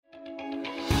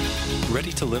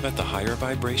Ready to live at the higher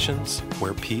vibrations,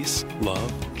 where peace,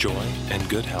 love, joy, and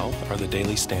good health are the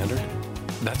daily standard?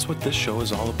 That's what this show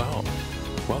is all about.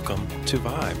 Welcome to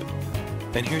Vibe.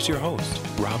 And here's your host,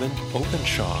 Robyn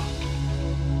Openshaw.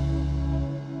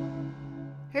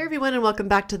 Hey everyone, and welcome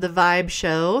back to the Vibe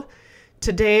Show.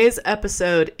 Today's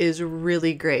episode is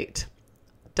really great.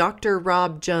 Dr.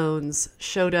 Rob Jones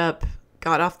showed up,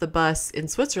 got off the bus in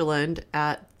Switzerland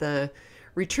at the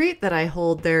retreat that I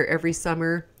hold there every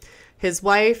summer. His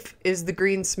wife is the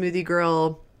Green Smoothie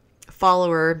Girl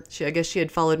follower. I guess she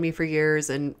had followed me for years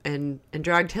and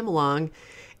dragged him along.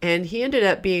 And he ended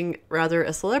up being rather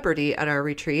a celebrity at our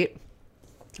retreat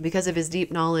because of his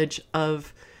deep knowledge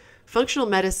of functional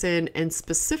medicine and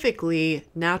specifically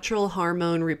natural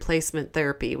hormone replacement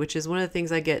therapy, which is one of the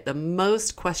things I get the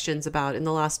most questions about in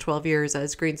the last 12 years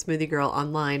as Green Smoothie Girl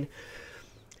online.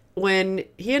 When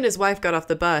he and his wife got off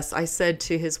the bus, I said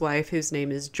to his wife, whose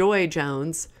name is Joy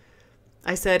Jones,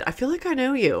 I said, I feel like I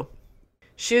know you.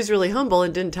 She was really humble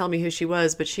and didn't tell me who she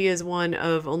was, but she is one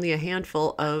of only a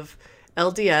handful of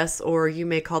LDS, or you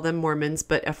may call them Mormons,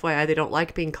 but FYI, they don't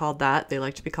like being called that. They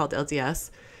like to be called LDS.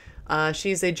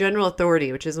 She's a general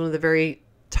authority, which is one of the very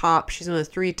top, she's one of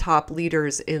the 3 top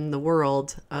leaders in the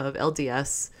world of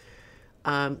LDS,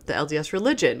 the LDS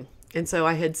religion. And so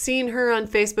I had seen her on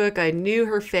Facebook. I knew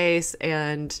her face.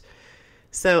 And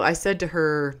so I said to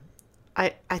her,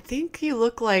 I think you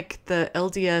look like the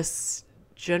LDS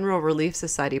General Relief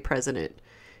Society president.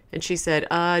 And she said,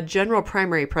 General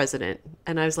Primary President.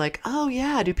 And I was like, oh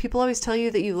yeah, do people always tell you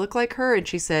that you look like her? And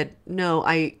she said, no,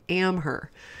 I am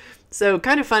her. So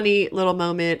kind of funny little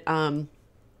moment.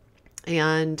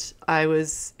 And I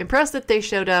was impressed that they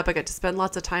showed up. I got to spend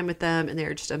lots of time with them, and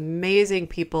they're just amazing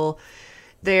people.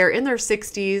 They're in their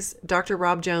 60s. Dr.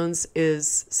 Rob Jones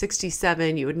is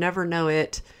 67. You would never know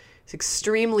it. It's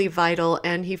extremely vital,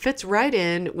 and he fits right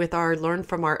in with our Learn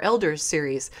from Our Elders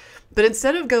series. But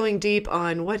instead of going deep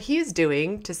on what he's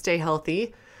doing to stay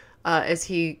healthy as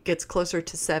he gets closer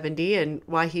to 70 and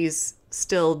why he's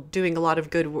still doing a lot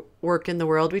of good work in the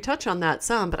world, we touch on that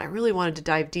some, but I really wanted to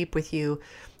dive deep with you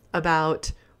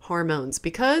about hormones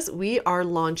because we are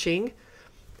launching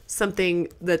something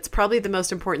that's probably the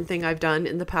most important thing I've done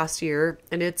in the past year,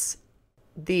 and it's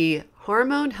the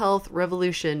Hormone Health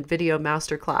Revolution video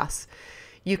masterclass.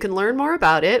 You can learn more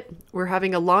about it. We're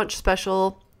having a launch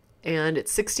special, and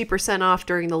it's 60% off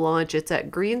during the launch. It's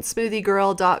at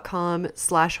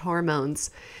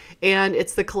greensmoothiegirl.com/hormones. And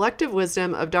it's the collective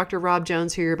wisdom of Dr. Rob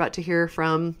Jones, who you're about to hear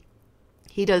from.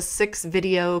 He does 6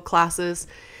 video classes.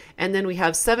 And then we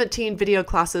have 17 video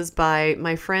classes by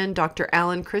my friend, Dr.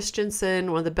 Alan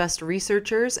Christensen, one of the best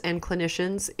researchers and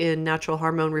clinicians in natural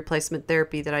hormone replacement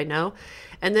therapy that I know.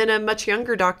 And then a much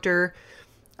younger doctor,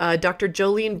 Dr.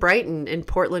 Jolene Brighton in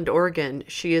Portland, Oregon.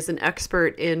 She is an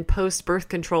expert in post-birth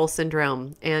control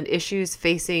syndrome and issues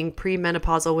facing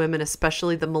premenopausal women,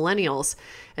 especially the millennials.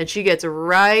 And she gets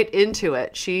right into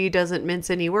it. She doesn't mince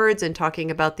any words in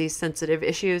talking about these sensitive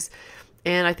issues.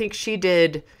 And I think she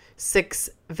did 6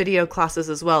 video classes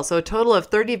as well. So a total of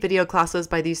 30 video classes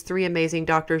by these 3 amazing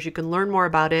doctors. You can learn more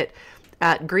about it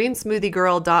at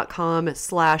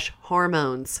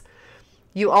greensmoothiegirl.com/hormones.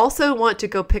 You also want to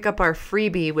go pick up our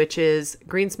freebie, which is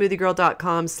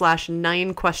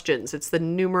greensmoothiegirl.com/9 questions. It's the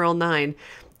numeral 9.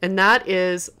 And that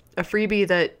is a freebie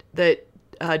that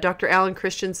Dr. Alan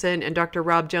Christensen and Dr.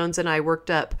 Rob Jones and I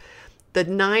worked up. The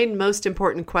 9 most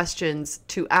important questions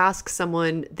to ask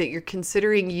someone that you're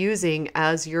considering using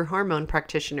as your hormone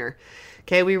practitioner.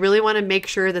 Okay, we really want to make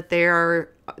sure that they are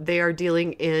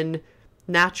dealing in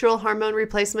natural hormone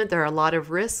replacement. There are a lot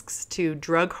of risks to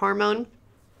drug hormone.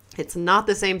 It's not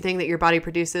the same thing that your body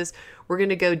produces. We're going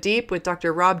to go deep with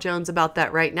Dr. Rob Jones about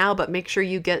that right now, but make sure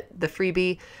you get the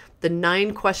freebie, the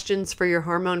 9 questions for your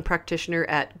hormone practitioner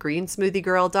at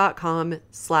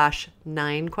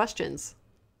greensmoothiegirl.com/9 questions.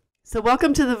 So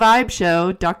welcome to the Vibe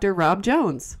Show, Dr. Rob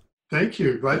Jones. Thank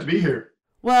you. Glad to be here.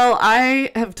 Well,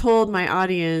 I have told my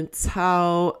audience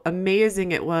how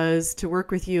amazing it was to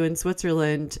work with you in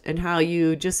Switzerland and how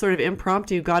you just sort of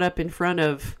impromptu got up in front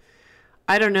of,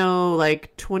 I don't know,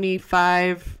 like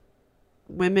 25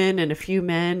 women and a few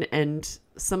men, and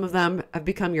some of them have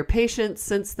become your patients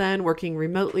since then, working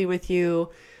remotely with you.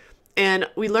 And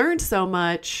we learned so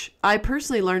much. I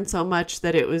personally learned so much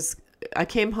that I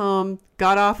came home,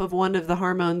 got off of one of the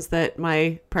hormones that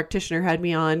my practitioner had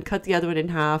me on, cut the other one in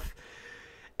half.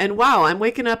 And wow, I'm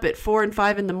waking up at 4 and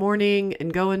 5 in the morning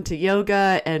and going to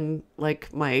yoga, and like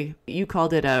you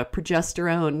called it a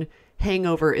progesterone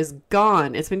hangover is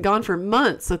gone. It's been gone for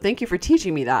months. So thank you for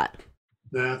teaching me that.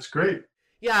 That's great.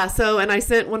 Yeah, so, and I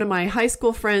sent one of my high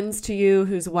school friends to you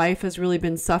whose wife has really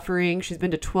been suffering. She's been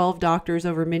to 12 doctors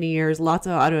over many years, lots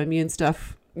of autoimmune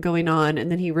stuff going on.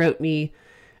 And then he wrote me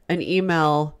an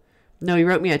email. No, he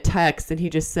wrote me a text and he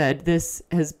just said, this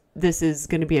is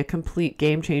going to be a complete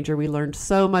game changer. We learned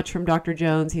so much from Dr.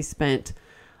 Jones. He spent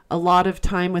a lot of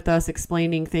time with us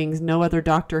explaining things no other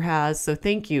doctor has. So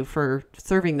thank you for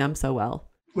serving them so well.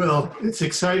 Well, it's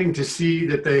exciting to see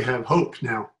that they have hope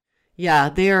now. Yeah,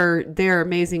 they're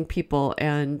amazing people,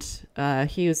 and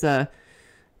he's the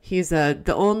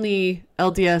only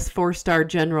LDS 4-star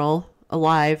general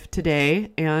alive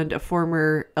today, and a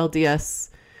former LDS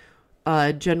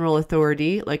general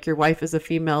authority. Like your wife is a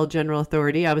female general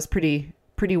authority. I was pretty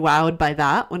wowed by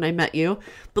that when I met you.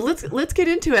 But let's get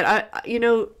into it.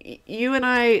 You and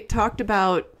I talked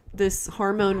about this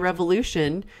hormone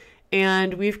revolution,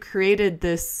 and we've created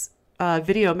this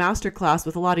video masterclass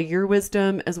with a lot of your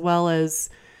wisdom, as well as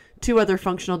 2 other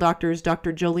functional doctors,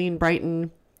 Dr. Jolene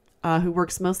Brighton, who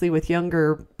works mostly with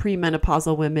younger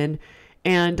premenopausal women,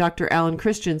 and Dr. Alan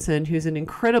Christensen, who's an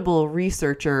incredible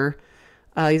researcher.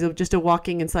 He's just a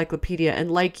walking encyclopedia.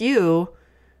 And like you,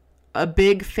 a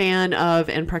big fan of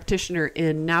and practitioner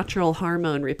in natural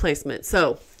hormone replacement.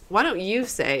 So why don't you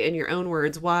say in your own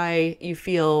words why you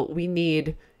feel we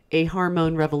need a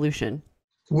hormone revolution?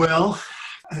 Well,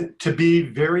 to be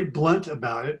very blunt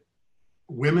about it,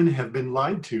 women have been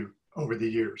lied to over the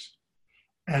years.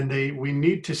 And we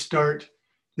need to start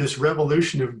this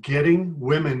revolution of getting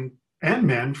women and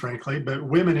men, frankly, but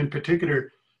women in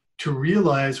particular, to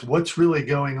realize what's really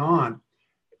going on.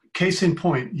 Case in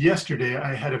point, yesterday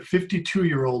I had a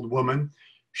 52-year-old woman.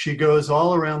 She goes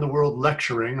all around the world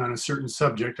lecturing on a certain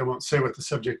subject. I won't say what the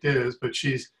subject is, but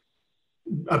she's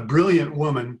a brilliant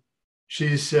woman.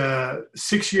 She's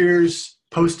 6 years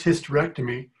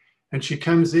post-hysterectomy, and she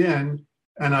comes in,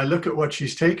 and I look at what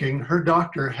she's taking. Her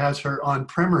doctor has her on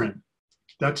Premarin.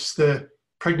 That's the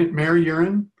pregnant mare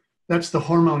urine. That's the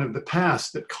hormone of the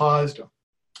past that caused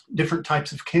different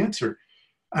types of cancer.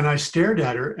 And I stared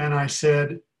at her and I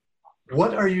said,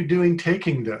 "What are you doing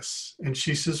taking this?" And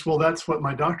she says, "Well, that's what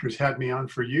my doctor's had me on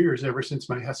for years, ever since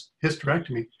my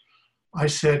hysterectomy." I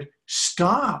said,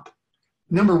 "Stop.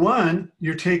 Number one,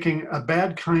 you're taking a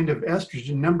bad kind of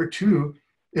estrogen. Number two,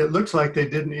 it looks like they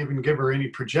didn't even give her any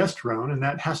progesterone, and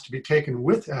that has to be taken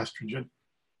with estrogen."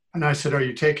 And I said, "Are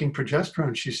you taking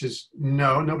progesterone?" She says,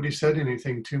 "No, nobody said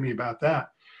anything to me about that."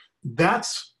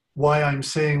 That's why I'm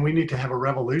saying we need to have a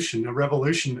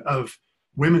revolution of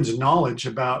women's knowledge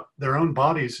about their own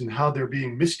bodies and how they're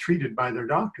being mistreated by their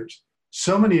doctors.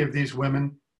 So many of these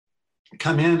women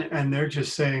come in and they're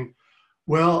just saying,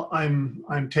 "Well, I'm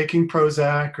taking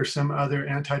Prozac or some other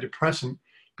antidepressant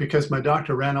because my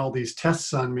doctor ran all these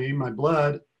tests on me, my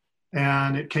blood,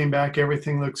 and it came back,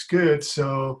 everything looks good.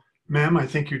 So, ma'am, I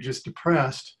think you're just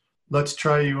depressed. Let's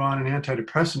try you on an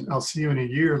antidepressant. I'll see you in a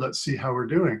year. Let's see how we're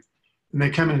doing." And they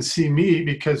come in and see me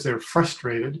because they're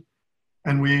frustrated.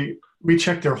 And we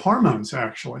check their hormones,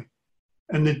 actually.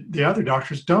 And the other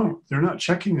doctors don't. They're not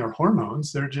checking their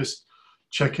hormones. They're just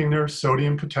checking their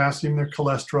sodium, potassium, their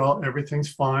cholesterol.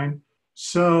 Everything's fine.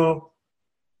 So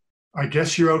I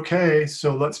guess you're okay.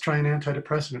 So let's try an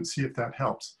antidepressant and see if that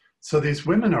helps. So these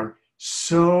women are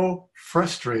so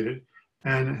frustrated.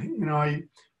 And, you know,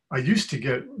 I used to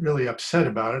get really upset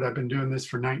about it. I've been doing this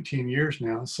for 19 years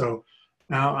now. So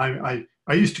now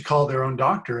I used to call their own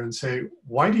doctor and say,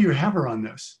 "Why do you have her on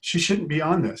this? She shouldn't be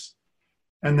on this."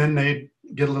 And then they'd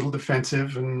get a little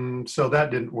defensive, and so that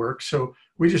didn't work. So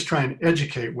we just try and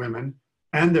educate women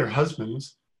and their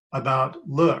husbands about,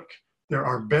 look, there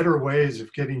are better ways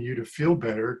of getting you to feel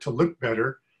better, to look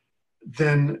better,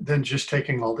 than just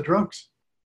taking all the drugs.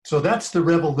 So that's the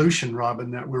revolution,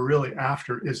 Robyn, that we're really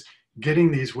after, is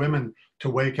getting these women to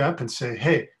wake up and say,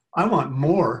 "Hey, I want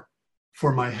more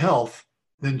for my health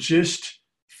than just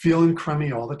feeling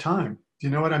crummy all the time." Do you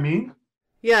know what I mean?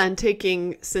 Yeah, and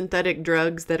taking synthetic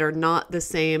drugs that are not the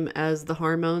same as the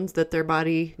hormones that their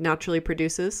body naturally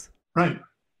produces. Right.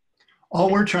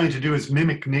 All we're trying to do is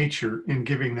mimic nature in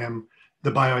giving them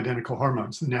the bioidentical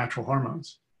hormones, the natural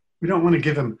hormones. We don't want to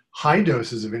give them high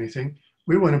doses of anything.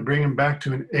 We want to bring them back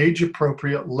to an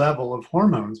age-appropriate level of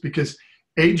hormones, because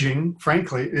aging,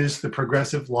 frankly, is the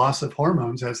progressive loss of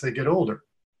hormones as they get older.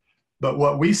 But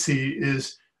what we see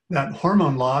is that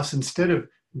hormone loss, instead of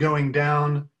going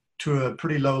down to a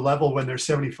pretty low level when they're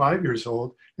 75 years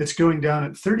old, it's going down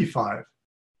at 35.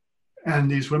 And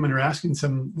these women are asking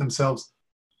themselves,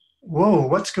 "Whoa,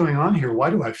 what's going on here?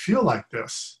 Why do I feel like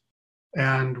this?"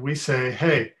 And we say,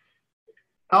 "Hey,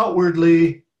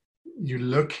 outwardly, you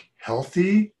look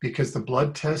healthy because the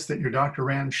blood tests that your doctor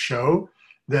ran show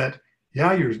that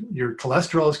yeah, your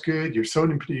cholesterol is good, your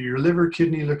sodium, your liver,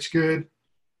 kidney looks good,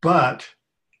 but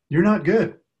you're not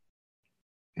good.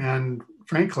 And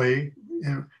frankly,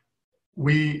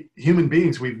 we human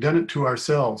beings, we've done it to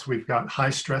ourselves. We've got high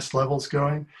stress levels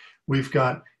going. We've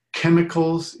got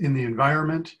chemicals in the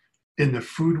environment, in the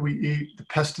food we eat, the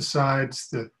pesticides,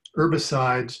 the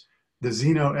herbicides, the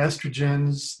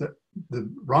xenoestrogens, the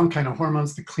wrong kind of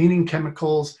hormones, the cleaning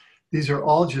chemicals. These are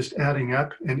all just adding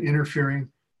up and interfering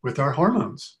with our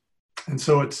hormones. And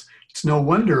so it's no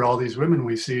wonder all these women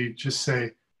we see just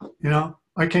say,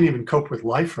 I can't even cope with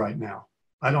life right now.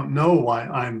 I don't know why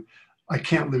I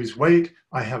can't lose weight.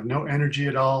 I have no energy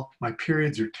at all. My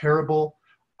periods are terrible.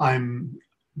 I'm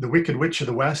the Wicked Witch of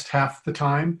the West half the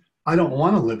time. I don't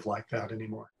want to live like that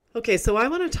anymore. Okay, so I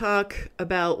want to talk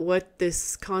about what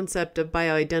this concept of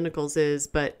bioidenticals is,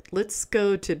 but let's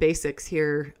go to basics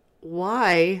here.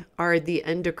 Why are the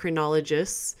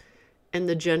endocrinologists and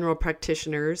the general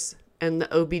practitioners and the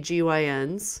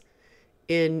OBGYNs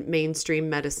in mainstream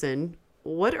medicine,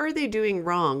 what are they doing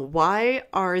wrong? Why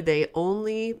are they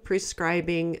only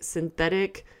prescribing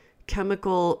synthetic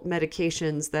chemical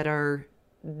medications that are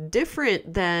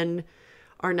different than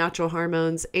our natural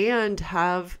hormones and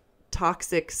have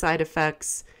toxic side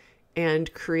effects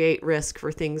and create risk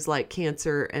for things like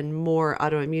cancer and more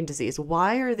autoimmune disease?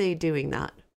 Why are they doing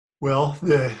that? Well,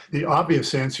 the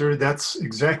obvious answer, that's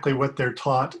exactly what they're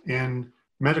taught in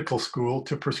medical school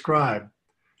to prescribe.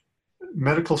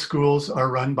 Medical schools are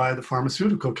run by the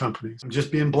pharmaceutical companies. I'm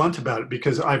just being blunt about it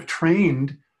because I've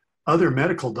trained other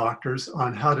medical doctors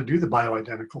on how to do the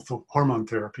bioidentical hormone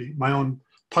therapy. My own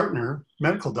partner,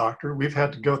 medical doctor, we've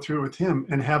had to go through with him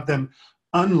and have them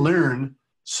unlearn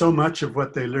so much of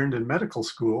what they learned in medical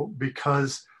school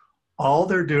because all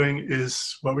they're doing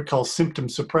is what we call symptom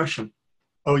suppression.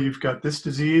 Oh, you've got this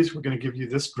disease, we're going to give you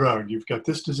this drug. You've got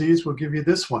this disease, we'll give you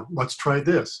this one. Let's try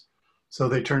this. So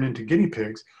they turn into guinea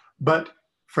pigs. But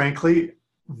frankly,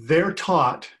 they're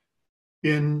taught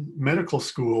in medical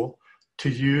school to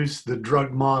use the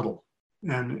drug model,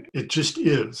 and it just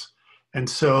is. And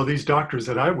so these doctors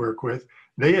that I work with,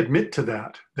 they admit to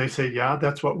that. They say, yeah,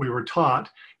 that's what we were taught.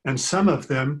 And some of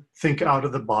them think out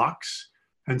of the box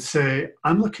and say,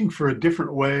 I'm looking for a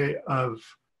different way of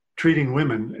treating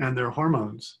women and their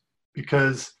hormones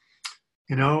because,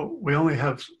 we only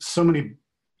have so many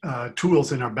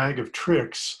tools in our bag of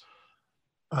tricks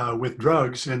with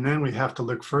drugs, and then we have to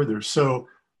look further. So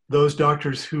those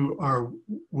doctors who are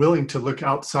willing to look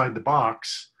outside the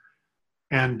box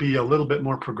and be a little bit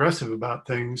more progressive about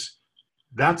things,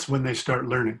 that's when they start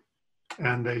learning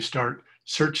and they start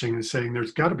searching and saying,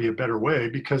 there's got to be a better way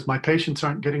because my patients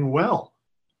aren't getting well.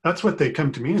 That's what they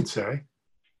come to me and say.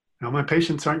 My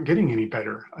patients aren't getting any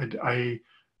better.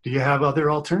 Do you have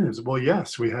other alternatives? Well,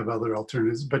 yes, we have other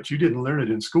alternatives, but you didn't learn it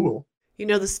in school.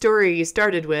 The story you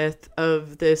started with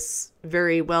of this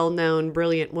very well-known,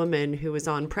 brilliant woman who was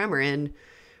on Premarin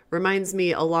reminds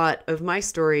me a lot of my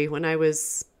story. When I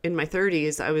was in my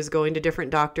 30s, I was going to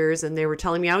different doctors and they were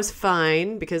telling me I was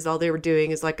fine because all they were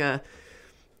doing is like a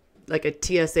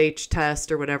TSH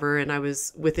test or whatever. And I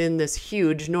was within this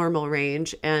huge normal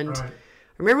range. And right.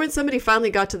 I remember when somebody finally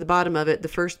got to the bottom of it, the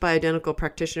first bioidentical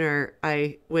practitioner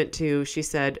I went to, she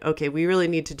said, okay, we really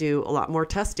need to do a lot more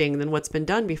testing than what's been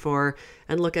done before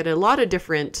and look at a lot of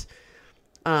different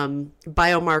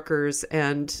biomarkers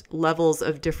and levels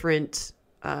of different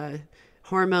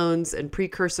hormones and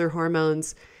precursor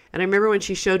hormones. And I remember when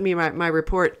she showed me my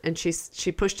report and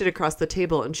she pushed it across the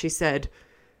table and she said,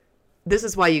 this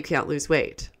is why you can't lose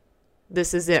weight.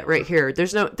 This is it right here.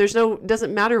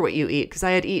 Doesn't matter what you eat. Because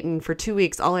I had eaten for 2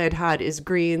 weeks. All I had is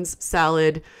greens,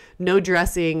 salad, no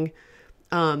dressing,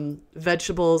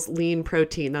 vegetables, lean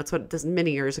protein. That's what this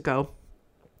many years ago.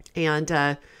 And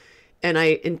I,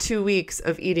 in 2 weeks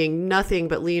of eating nothing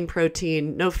but lean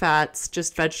protein, no fats,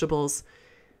 just vegetables,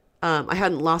 I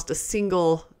hadn't lost a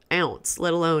single ounce,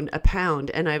 let alone a pound.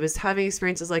 And I was having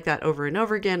experiences like that over and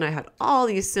over again. I had all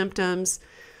these symptoms,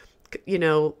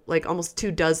 like almost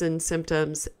 24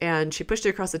 symptoms. And she pushed it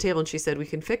across the table and she said, we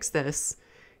can fix this.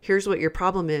 Here's what your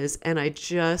problem is. And I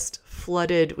just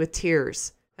flooded with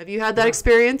tears. Have you had that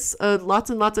experience lots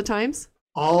and lots of times?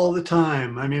 All the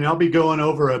time. I mean, I'll be going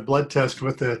over a blood test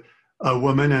with a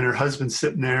woman and her husband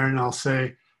sitting there, and I'll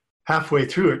say, halfway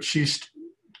through it, she's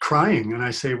crying. And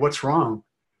I say, what's wrong?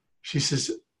 She says,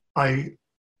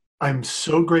 I'm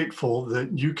so grateful that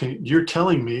you're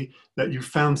telling me that you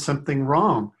found something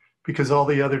wrong. Because all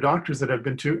the other doctors that I've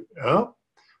been to, oh,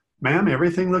 ma'am,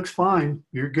 everything looks fine.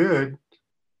 You're good.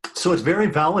 So it's very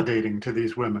validating to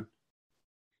these women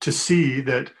to see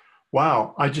that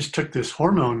wow, I just took this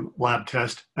hormone lab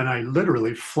test and I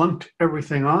literally flunked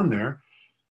everything on there.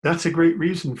 That's a great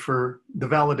reason for the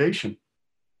validation.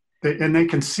 And they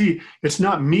can see it's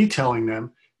not me telling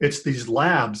them, it's these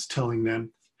labs telling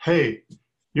them, hey,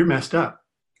 you're messed up.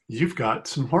 You've got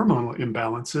some hormonal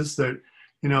imbalances that,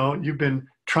 you've been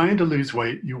trying to lose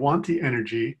weight. You want the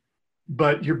energy,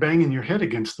 but you're banging your head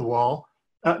against the wall.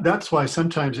 That's why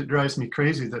sometimes it drives me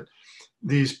crazy that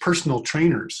these personal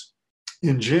trainers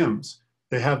in gyms,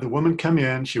 they have the woman come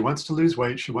in, she wants to lose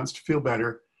weight, she wants to feel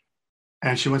better,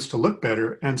 and she wants to look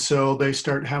better. And so they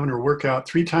start having her work out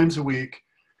 3 times a week.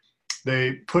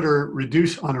 They put her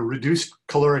on a reduced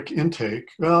caloric intake.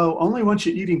 Well, only want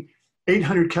you eating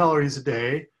 800 calories a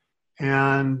day,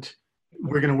 and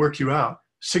we're going to work you out.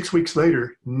 6 weeks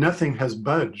later, nothing has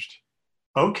budged.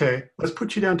 Okay, let's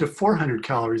put you down to 400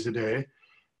 calories a day,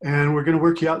 and we're going to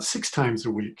work you out 6 times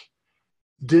a week.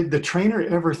 Did the trainer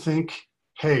ever think,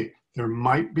 hey, there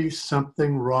might be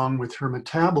something wrong with her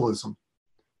metabolism?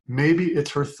 Maybe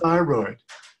it's her thyroid.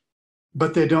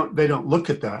 But they don't look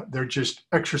at that. They're just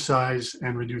exercise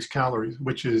and reduce calories,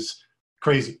 which is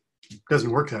crazy. It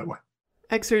doesn't work that way.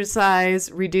 Exercise,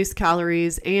 reduce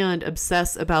calories, and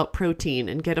obsess about protein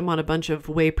and get them on a bunch of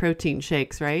whey protein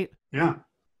shakes, right? Yeah.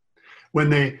 When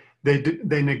they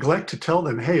neglect to tell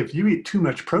them, hey, if you eat too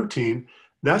much protein,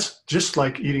 that's just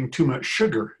like eating too much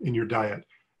sugar in your diet.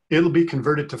 It'll be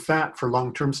converted to fat for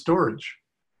long-term storage.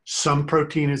 Some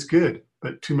protein is good,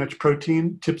 but too much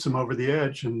protein tips them over the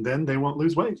edge, and then they won't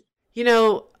lose weight.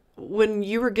 When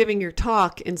you were giving your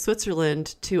talk in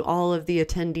Switzerland to all of the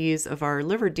attendees of our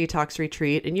liver detox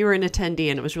retreat, and you were an attendee,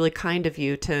 and it was really kind of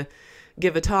you to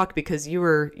give a talk because you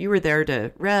were there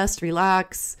to rest,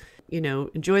 relax,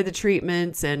 enjoy the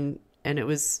treatments, and it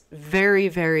was very,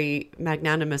 very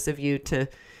magnanimous of you to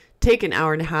take an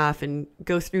hour and a half and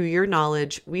go through your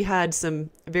knowledge. We had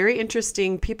some very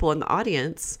interesting people in the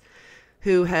audience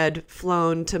who had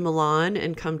flown to Milan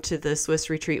and come to the Swiss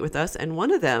retreat with us. And one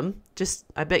of them,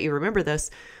 I bet you remember this,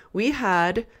 we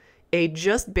had a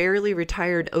just barely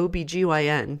retired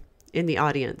OBGYN in the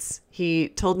audience. He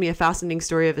told me a fascinating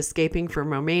story of escaping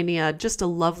from Romania, just a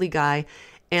lovely guy.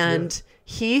 And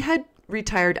he had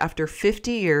retired after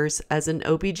 50 years as an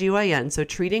OBGYN, so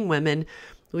treating women.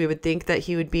 We would think that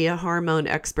he would be a hormone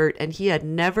expert, and he had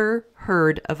never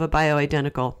heard of a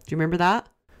bioidentical. Do you remember that?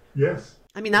 Yes.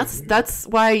 I mean, that's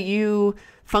why you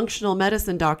functional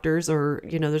medicine doctors, or,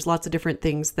 there's lots of different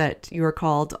things that you are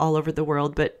called all over the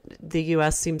world, but the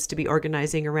US seems to be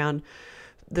organizing around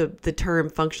the term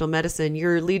functional medicine.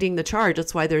 You're leading the charge.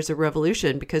 That's why there's a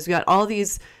revolution, because we got all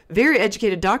these very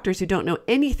educated doctors who don't know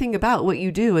anything about what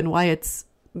you do and why it's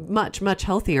much, much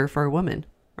healthier for a woman,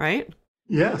 right?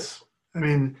 Yes. I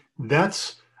mean,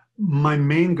 that's my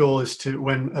main goal, is to,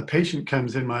 when a patient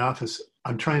comes in my office,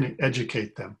 I'm trying to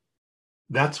educate them.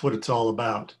 That's what it's all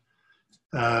about.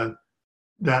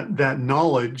 That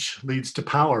knowledge leads to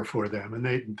power for them.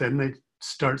 And then they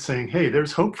start saying, hey,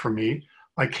 there's hope for me.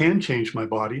 I can change my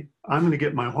body. I'm going to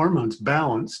get my hormones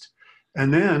balanced.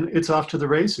 And then it's off to the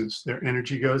races. Their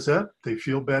energy goes up. They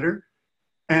feel better.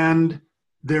 And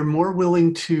they're more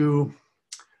willing to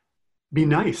be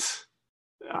nice.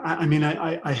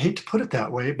 I hate to put it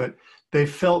that way, but they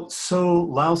felt so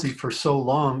lousy for so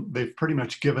long, they've pretty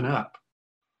much given up.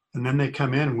 And then they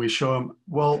come in and we show them,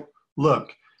 well,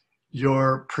 look,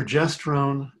 your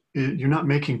progesterone, you're not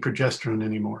making progesterone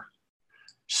anymore.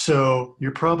 So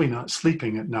you're probably not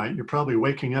sleeping at night. You're probably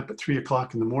waking up at 3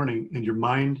 o'clock in the morning and your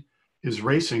mind is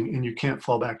racing and you can't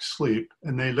fall back to sleep.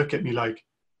 And they look at me like,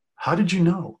 how did you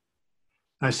know?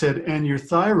 I said, and your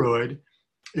thyroid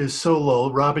is so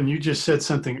low. Robyn, you just said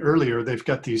something earlier. They've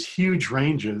got these huge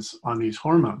ranges on these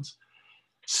hormones.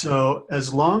 So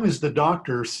as long as the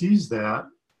doctor sees that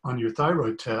on your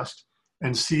thyroid test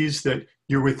and sees that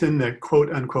you're within the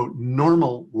quote unquote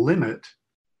normal limit,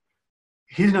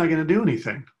 he's not going to do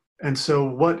anything. And so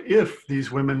what if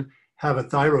these women have a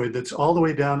thyroid that's all the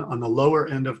way down on the lower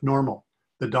end of normal?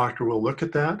 The doctor will look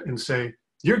at that and say,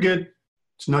 you're good.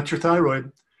 It's not your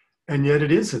thyroid. And yet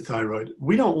it is a thyroid.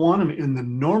 We don't want them in the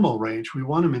normal range. We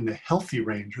want them in the healthy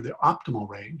range or the optimal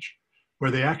range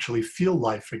where they actually feel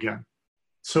life again.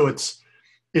 So it's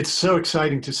so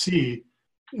exciting to see.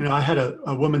 I had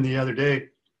a woman the other day.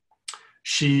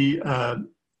 She's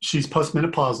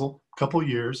postmenopausal, a couple of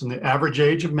years, and the average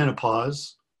age of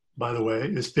menopause, by the way,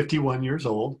 is 51 years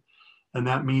old. And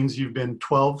that means you've been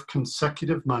 12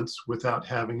 consecutive months without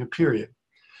having a period.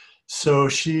 So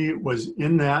she was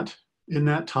in that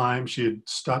time, she had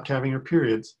stopped having her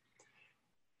periods,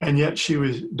 and yet she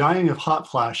was dying of hot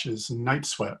flashes and night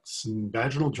sweats and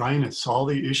vaginal dryness, all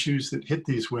the issues that hit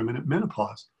these women at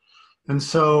menopause. And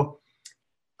so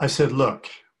I said, look,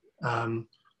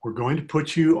 we're going to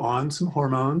put you on some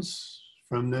hormones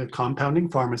from the compounding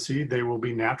pharmacy. They will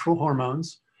be natural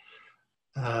hormones.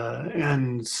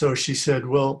 And so she said,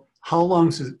 well, how long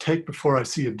does it take before I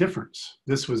see a difference?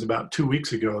 This was about 2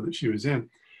 weeks ago that she was in.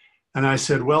 And I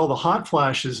said, well, the hot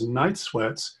flashes and night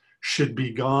sweats should be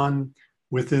gone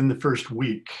within the first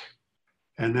week.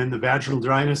 And then the vaginal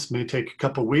dryness may take a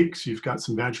couple of weeks. You've got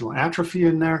some vaginal atrophy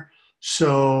in there.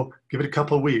 So give it a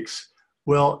couple of weeks.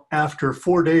 Well, after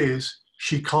 4 days,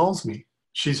 she calls me.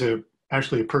 She's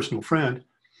actually a personal friend.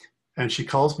 And she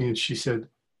calls me and she said,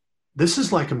 this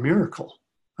is like a miracle.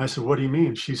 I said, what do you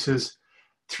mean? She says,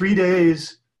 3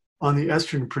 days on the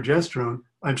estrogen progesterone,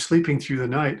 I'm sleeping through the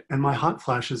night and my hot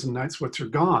flashes and night sweats are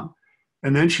gone.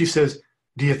 And then she says,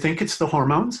 do you think it's the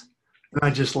hormones? And I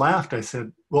just laughed. I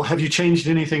said, well, have you changed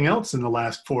anything else in the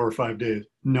last 4 or 5 days?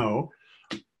 No,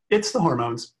 it's the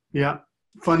hormones. Yeah.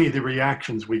 Funny the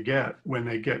reactions we get when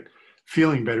they get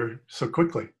feeling better so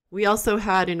quickly. We also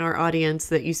had in our audience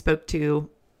that you spoke to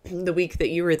the week that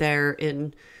you were there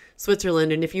in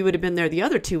Switzerland. And if you would have been there the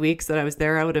other 2 weeks that I was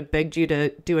there, I would have begged you to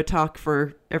do a talk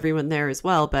for everyone there as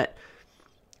well. But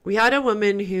we had a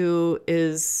woman who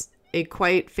is a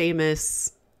quite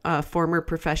famous former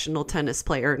professional tennis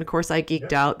player. And of course I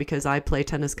geeked out because I play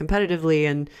tennis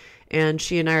competitively, and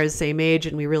she and I are the same age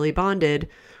and we really bonded.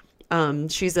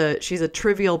 She's a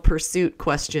Trivial Pursuit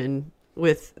question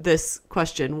with this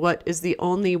question. What is the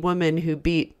only woman who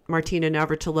beat Martina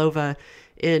Navratilova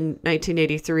in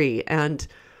 1983? And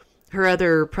her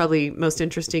other probably most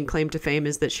interesting claim to fame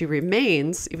is that she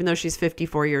remains, even though she's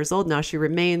 54 years old now, she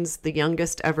remains the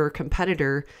youngest ever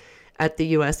competitor at the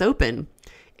US Open.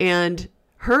 And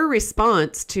her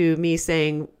response to me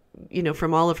saying, you know,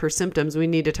 from all of her symptoms, we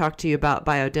need to talk to you about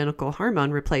bioidentical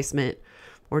hormone replacement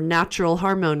or natural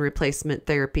hormone replacement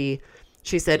therapy.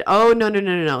 She said, oh, no.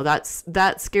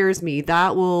 That scares me.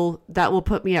 That will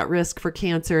put me at risk for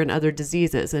cancer and other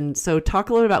diseases. And so talk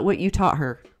a little about what you taught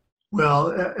her.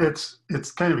 Well,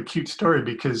 it's kind of a cute story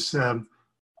because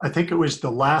I think it was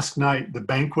the last night, the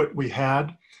banquet we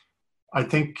had. I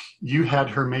think you had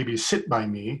her maybe sit by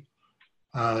me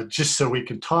just so we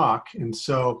could talk. And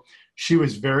so she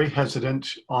was very hesitant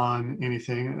on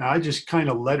anything. And I just kind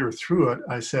of led her through it.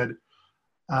 I said,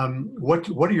 what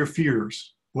are your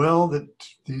fears? Well, that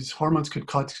these hormones could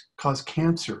cause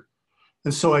cancer.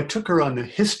 And so I took her on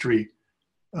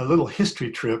a little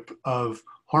history trip of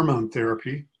hormone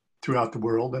therapy throughout the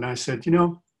world. And I said, you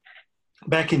know,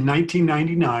 back in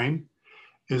 1999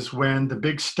 is when the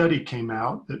big study came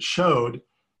out that showed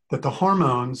that the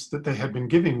hormones that they had been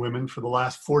giving women for the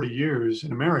last 40 years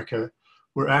in America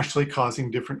were actually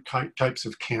causing different types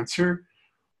of cancer,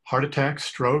 heart attacks,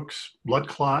 strokes, blood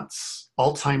clots,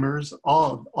 Alzheimer's,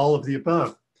 all of the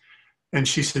above. And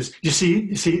she says, you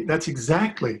see, that's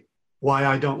exactly why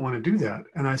I don't want to do that.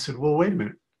 And I said, well, wait a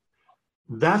minute.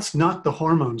 That's not the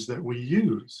hormones that we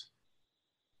use.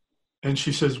 And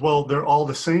she says, well, they're all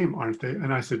the same, aren't they?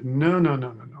 And I said, no,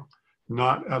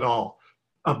 not at all.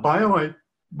 A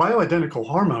bioidentical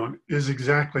hormone is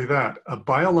exactly that, a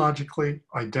biologically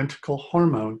identical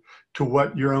hormone to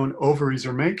what your own ovaries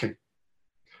are making.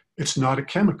 It's not a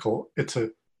chemical, it's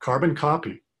a carbon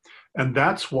copy. And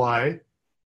that's why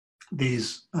the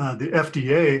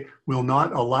FDA will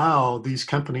not allow these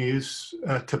companies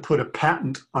to put a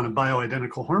patent on a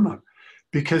bioidentical hormone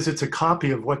because it's a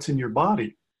copy of what's in your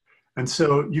body. And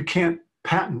so you can't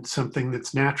patent something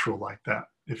that's natural like that.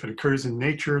 If it occurs in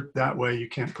nature that way, you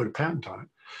can't put a patent on it.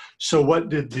 So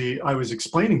I was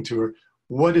explaining to her,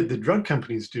 what did the drug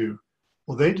companies do?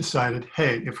 Well, they decided,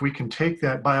 hey, if we can take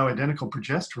that bioidentical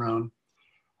progesterone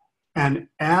and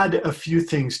add a few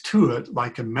things to it,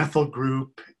 like a methyl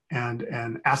group and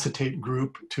an acetate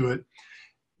group to it,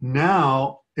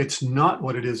 now it's not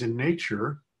what it is in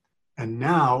nature. And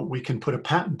now we can put a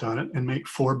patent on it and make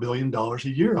 $4 billion a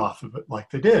year off of it like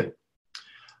they did.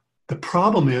 The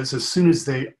problem is, as soon as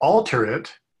they alter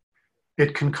it,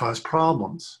 it can cause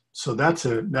problems. So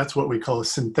that's what we call a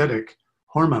synthetic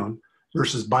hormone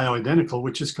versus bioidentical,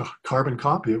 which is a carbon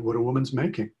copy of what a woman's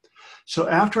making. So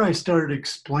after I started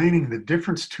explaining the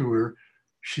difference to her,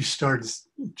 she started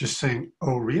just saying,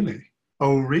 oh, really?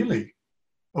 Oh, really?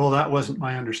 Well, that wasn't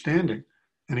my understanding.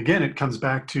 And again, it comes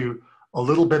back to a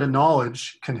little bit of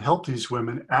knowledge can help these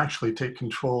women actually take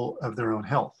control of their own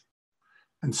health.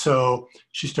 And so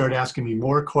she started asking me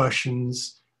more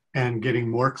questions and getting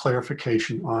more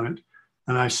clarification on it.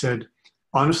 And I said,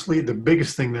 honestly, the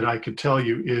biggest thing that I could tell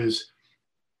you is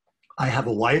I have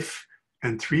a wife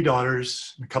and 3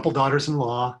 daughters, a couple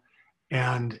daughters-in-law,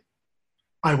 and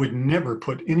I would never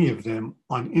put any of them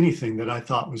on anything that I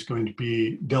thought was going to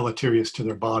be deleterious to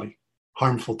their body.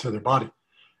 harmful to their body.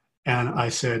 And I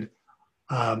said,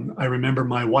 I remember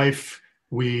my wife,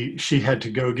 she had to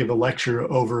go give a lecture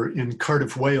over in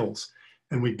Cardiff, Wales.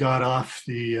 And we got off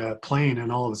the plane,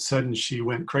 and all of a sudden she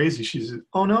went crazy. She said,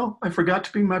 "Oh no, I forgot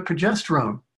to bring my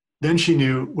progesterone." Then she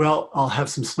knew, well, I'll have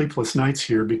some sleepless nights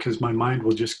here because my mind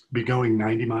will just be going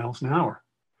 90 miles an hour.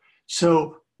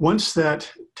 So once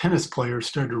that tennis player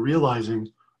started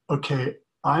realizing, okay,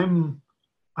 I'm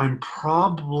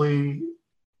probably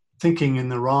thinking in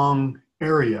the wrong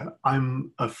area.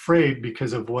 I'm afraid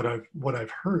because of what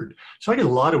I've heard. So I get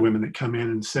a lot of women that come in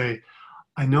and say,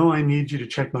 "I know I need you to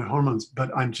check my hormones,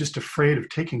 but I'm just afraid of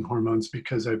taking hormones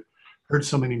because I've heard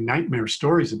so many nightmare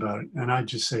stories about it." And I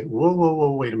just say, whoa, whoa,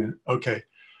 whoa, wait a minute. Okay,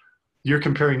 you're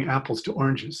comparing apples to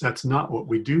oranges. That's not what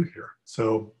we do here.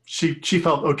 So she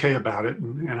felt okay about it,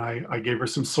 and I gave her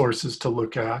some sources to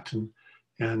look at,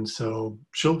 and so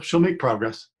she'll make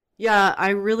progress. Yeah,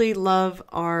 I really love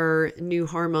our new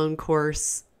hormone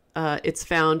course. It's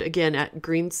found again at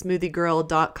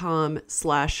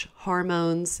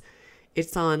greensmoothiegirl.com/hormones.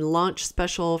 It's on launch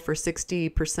special for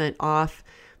 60% off.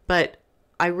 But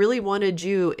I really wanted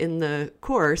you in the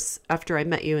course after I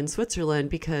met you in Switzerland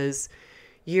because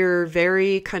you're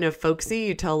very kind of folksy.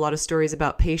 You tell a lot of stories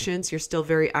about patients. You're still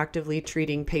very actively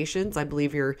treating patients. I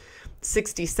believe you're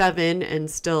 67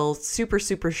 and still super,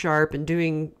 super sharp and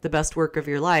doing the best work of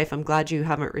your life. I'm glad you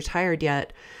haven't retired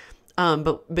yet.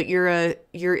 But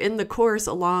you're in the course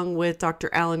along with Dr.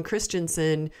 Alan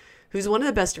Christensen, who's one of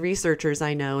the best researchers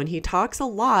I know. And he talks a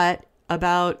lot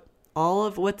about all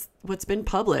of what's been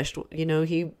published. You know,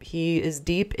 he is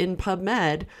deep in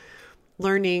PubMed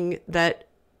learning that,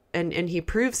 and he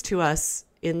proves to us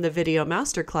in the video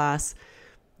masterclass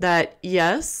that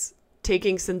yes,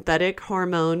 taking synthetic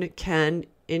hormone can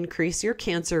increase your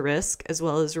cancer risk as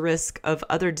well as risk of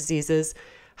other diseases.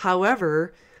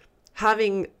 However,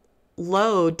 having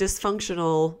low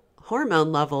dysfunctional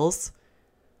hormone levels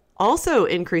also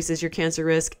increases your cancer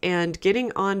risk, and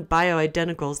getting on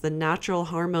bioidenticals, the natural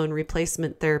hormone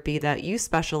replacement therapy that you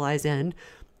specialize in,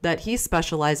 that he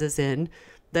specializes in,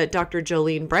 that Dr.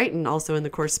 Jolene Brighton also in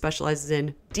the course specializes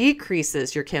in,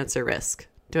 decreases your cancer risk.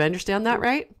 Do I understand that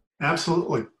right?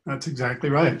 Absolutely. That's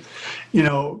exactly right. You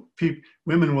know,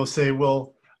 women will say,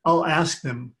 well, I'll ask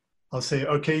them, I'll say,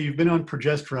 okay, you've been on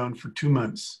progesterone for 2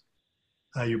 months.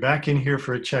 You're back in here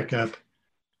for a checkup.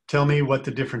 Tell me what the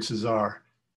differences are.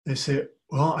 They say,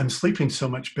 well, I'm sleeping so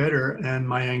much better and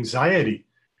my anxiety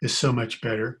is so much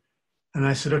better. And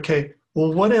I said, okay,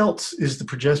 well, what else is the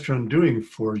progesterone doing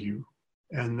for you?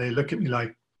 And they look at me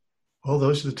like, oh,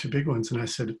 those are the two big ones. And I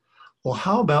said, well,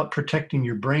 how about protecting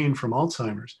your brain from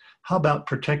Alzheimer's? How about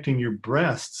protecting your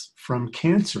breasts from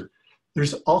cancer?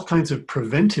 There's all kinds of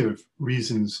preventive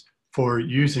reasons for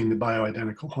using the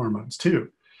bioidentical hormones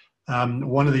too.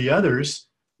 One of the others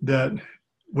that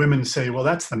women say, well,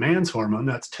 that's the man's hormone,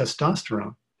 that's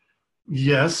testosterone.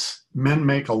 Yes, men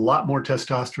make a lot more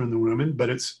testosterone than women, but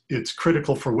it's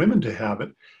critical for women to have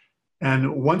it.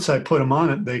 And once I put them on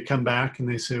it, they come back and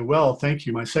they say, well, thank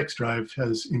you, my sex drive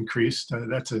has increased.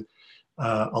 That's a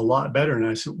lot better. And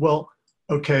I said, well,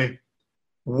 okay,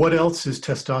 what else is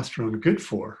testosterone good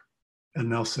for? And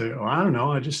they'll say, oh, I don't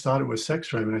know, I just thought it was sex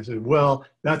drive. And I said, well,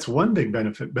 that's one big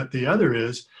benefit. But the other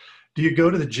is, do you go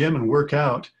to the gym and work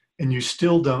out and you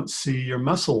still don't see your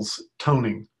muscles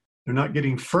toning? They're not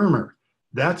getting firmer.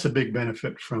 That's a big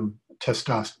benefit from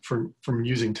from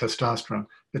using testosterone.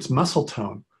 It's muscle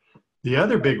tone. The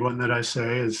other big one that I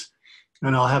say is,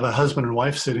 and I'll have a husband and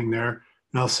wife sitting there,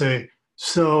 and I'll say,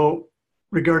 so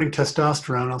regarding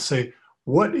testosterone, I'll say,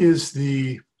 what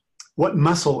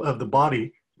muscle of the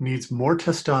body needs more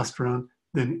testosterone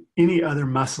than any other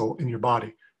muscle in your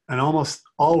body? And almost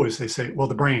always they say, well,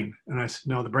 the brain. And I said,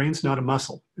 no, the brain's not a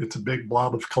muscle. It's a big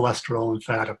blob of cholesterol and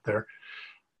fat up there.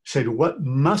 I said, what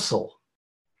muscle?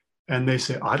 And they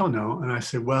say, I don't know. And I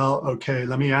said, well, okay,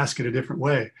 let me ask it a different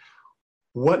way.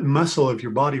 What muscle of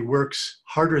your body works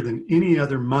harder than any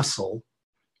other muscle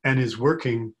and is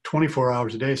working 24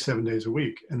 hours a day, 7 days a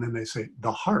week? And then they say,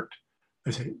 the heart.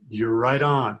 I say, you're right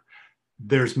on.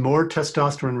 There's more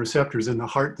testosterone receptors in the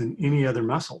heart than any other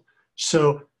muscle.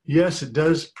 So yes, it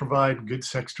does provide good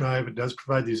sex drive. It does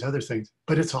provide these other things,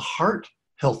 but it's a heart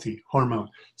healthy hormone.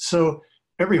 So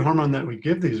every hormone that we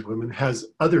give these women has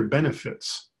other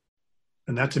benefits.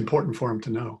 And that's important for them to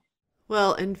know.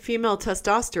 Well, and female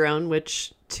testosterone,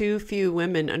 which too few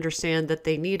women understand that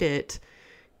they need it,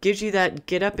 gives you that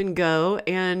get up and go.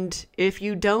 And if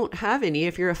you don't have any,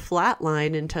 if you're a flat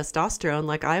line in testosterone,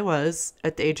 like I was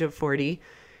at the age of 40,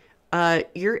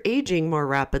 you're aging more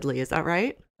rapidly. Is that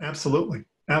right? Absolutely.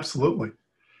 Absolutely.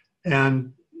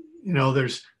 And, you know,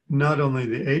 there's not only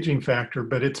the aging factor,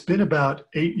 but it's been about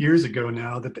 8 years ago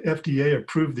now that the FDA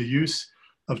approved the use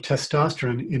of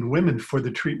testosterone in women for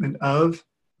the treatment of,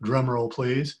 drumroll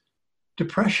please,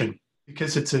 depression,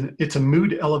 because it's a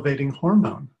mood elevating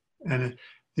hormone. And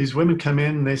these women come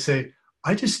in and they say,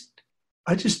 I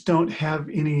just don't have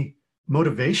any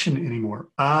motivation anymore.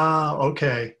 Ah,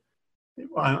 okay.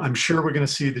 I'm sure we're going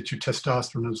to see that your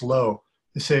testosterone is low.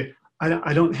 They say,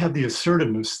 I don't have the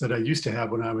assertiveness that I used to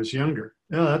have when I was younger.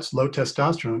 Yeah, that's low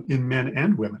testosterone in men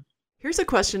and women. Here's a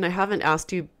question I haven't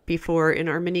asked you before in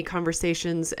our mini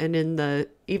conversations and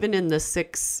even in the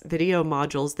 6 video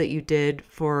modules that you did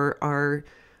for our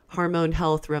Hormone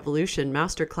Health Revolution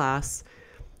Masterclass.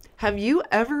 Have you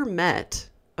ever met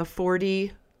a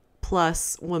 40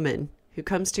 plus woman who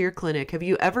comes to your clinic? Have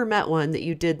you ever met one that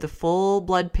you did the full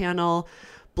blood panel,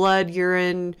 blood,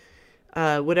 urine,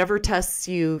 whatever tests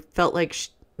you felt like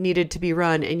needed to be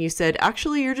run, and you said,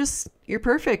 actually, you're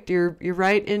perfect. You're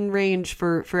right in range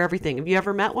for everything. Have you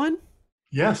ever met one?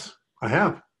 Yes, I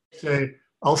have. Say,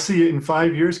 I'll see you in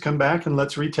 5 years, come back and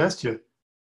let's retest you.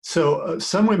 So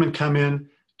some women come in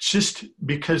just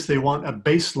because they want a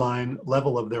baseline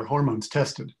level of their hormones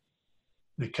tested.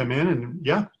 They come in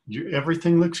and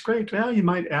everything looks great. Well, you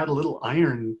might add a little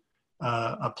iron,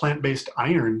 a plant-based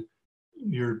iron.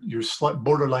 You're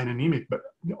borderline anemic, but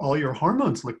all your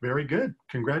hormones look very good.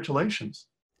 Congratulations.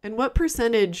 And what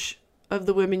percentage of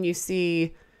the women you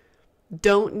see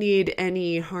don't need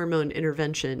any hormone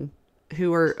intervention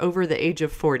who are over the age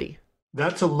of 40?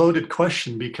 That's a loaded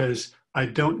question because I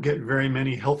don't get very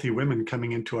many healthy women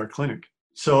coming into our clinic.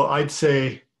 So I'd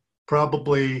say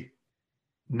probably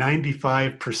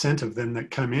 95% of them that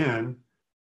come in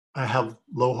have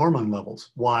low hormone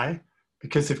levels. Why?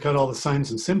 Because they've got all the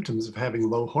signs and symptoms of having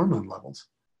low hormone levels.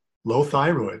 Low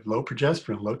thyroid, low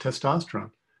progesterone, low testosterone,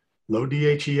 low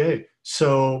DHEA.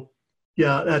 So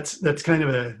yeah, that's kind of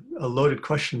a loaded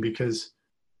question because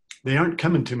they aren't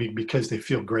coming to me because they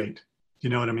feel great. You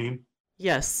know what I mean?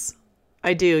 Yes,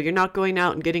 I do. You're not going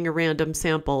out and getting a random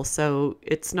sample. So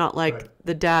it's not like Right.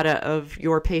 The data of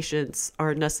your patients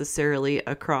are necessarily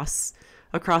a cross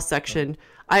section.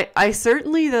 I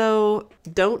certainly, though,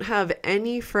 don't have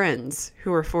any friends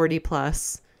who are 40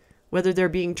 plus, whether they're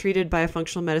being treated by a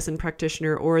functional medicine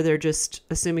practitioner or they're just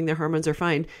assuming their hormones are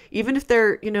fine. Even if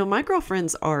they're, my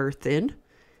girlfriends are thin,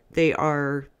 they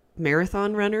are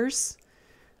marathon runners,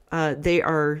 they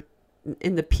are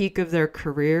in the peak of their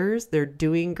careers, they're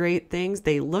doing great things,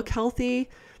 they look healthy,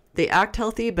 they act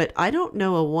healthy, but I don't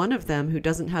know a one of them who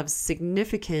doesn't have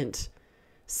significant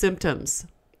symptoms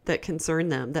that concern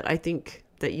them that I think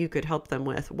that you could help them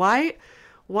with. Why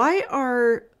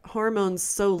are hormones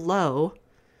so low,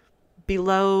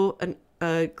 below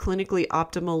a clinically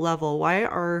optimal level? Why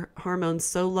are hormones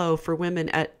so low for women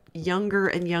at younger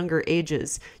and younger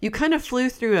ages? You kind of flew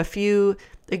through a few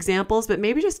examples, but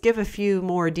maybe just give a few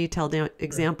more detailed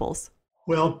examples.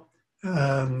 Well,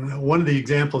 one of the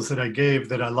examples that I gave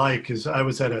that I like is I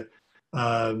was at a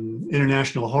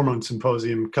international hormone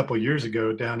symposium a couple of years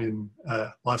ago down in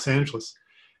Los Angeles.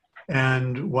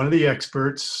 And one of the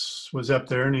experts was up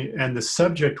there and the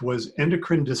subject was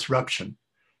endocrine disruption.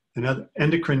 And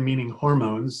endocrine meaning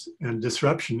hormones, and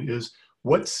disruption is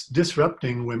what's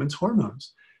disrupting women's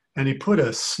hormones. And he put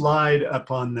a slide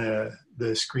up on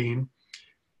the screen,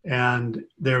 and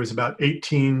there was about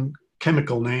 18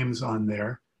 chemical names on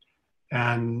there.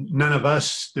 And none of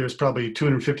us, there's probably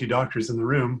 250 doctors in the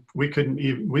room, we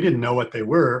didn't know what they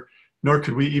were, nor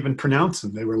could we even pronounce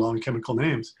them. They were long chemical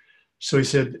names. So he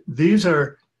said, these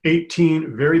are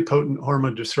 18 very potent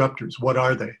hormone disruptors. What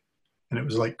are they? And it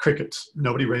was like crickets.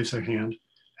 Nobody raised their hand.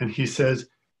 And he says,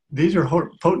 these are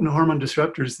potent hormone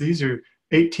disruptors. These are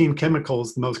 18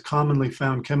 chemicals, the most commonly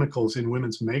found chemicals in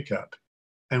women's makeup.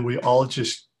 And we all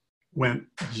just went,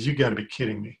 you got to be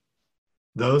kidding me.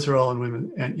 Those are all in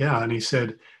women. And yeah, and he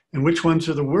said, and which ones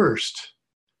are the worst?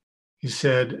 He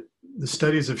said, the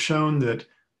studies have shown that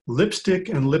lipstick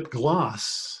and lip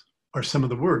gloss are some of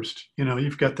the worst.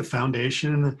 You've got the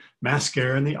foundation and the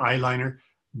mascara and the eyeliner,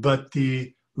 but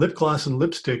the lip gloss and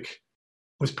lipstick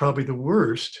was probably the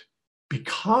worst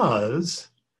because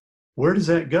where does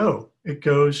that go? It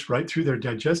goes right through their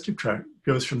digestive tract,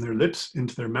 goes from their lips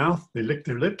into their mouth. They lick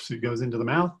their lips, it goes into the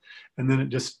mouth, and then it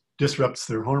just disrupts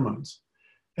their hormones.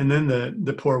 And then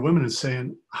the poor woman is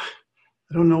saying, I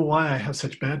don't know why I have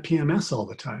such bad PMS all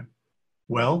the time.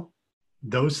 Well,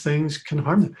 those things can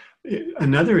harm them.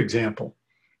 Another example,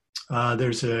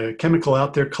 there's a chemical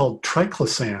out there called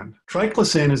triclosan.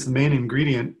 Triclosan is the main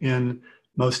ingredient in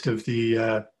most of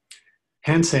the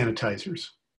hand sanitizers.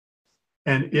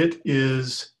 And it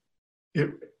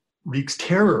wreaks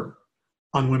terror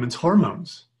on women's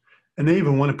hormones. And they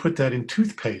even want to put that in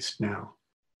toothpaste now.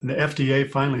 And the FDA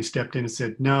finally stepped in and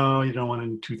said, no, you don't want it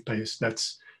in toothpaste.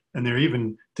 And they're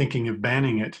even thinking of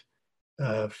banning it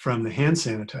from the hand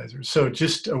sanitizer. So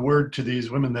just a word to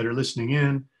these women that are listening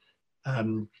in.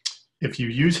 If you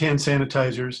use hand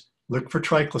sanitizers, look for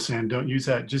triclosan. Don't use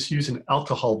that. Just use an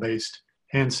alcohol-based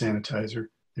hand sanitizer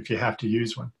if you have to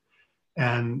use one.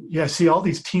 And yeah, see all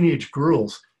these teenage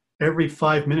girls, every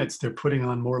 5 minutes, they're putting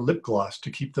on more lip gloss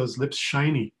to keep those lips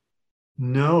shiny.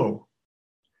 No.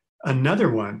 Another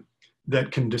one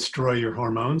that can destroy your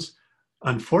hormones,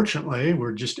 unfortunately,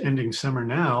 we're just ending summer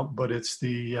now, but it's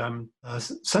the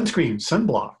sunscreen,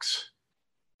 sunblocks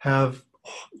have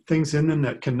things in them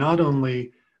that can not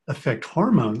only affect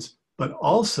hormones, but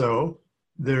also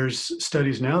there's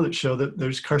studies now that show that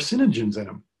there's carcinogens in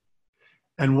them.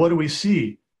 And what do we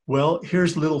see? Well,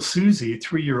 here's little Susie,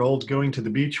 3-year-old, going to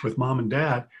the beach with mom and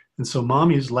dad. And so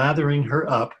mommy's lathering her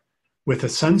up with a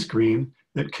sunscreen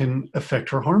that can affect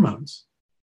her hormones.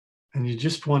 And you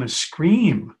just want to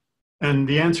scream. And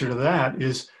the answer to that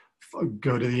is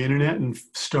go to the internet and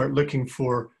start looking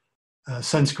for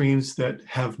sunscreens that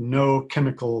have no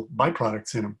chemical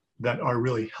byproducts in them that are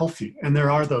really healthy. And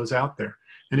there are those out there.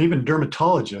 And even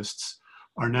dermatologists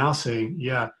are now saying,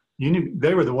 yeah,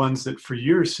 they were the ones that for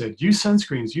years said, use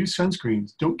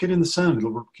sunscreens, don't get in the sun,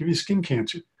 it'll give you skin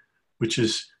cancer, which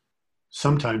is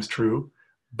sometimes true.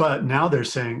 But now they're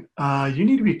saying, you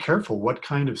need to be careful what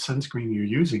kind of sunscreen you're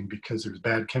using because there's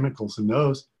bad chemicals in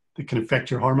those that can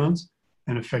affect your hormones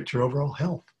and affect your overall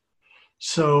health.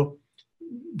 So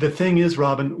the thing is,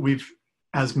 Robyn,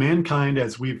 as mankind,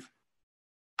 as we've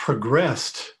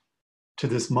progressed to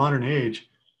this modern age,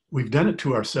 we've done it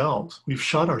to ourselves. We've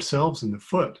shot ourselves in the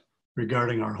foot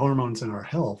regarding our hormones and our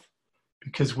health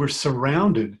because we're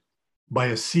surrounded by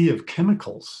a sea of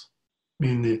chemicals. I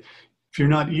mean, if you're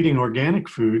not eating organic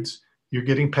foods, you're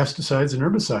getting pesticides and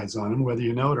herbicides on them, whether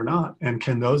you know it or not. And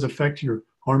can those affect your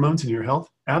hormones and your health?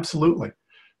 Absolutely.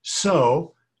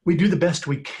 So we do the best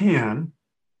we can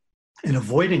in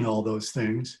avoiding all those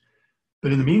things.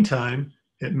 But in the meantime,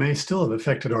 it may still have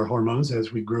affected our hormones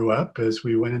as we grew up, as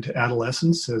we went into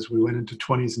adolescence, as we went into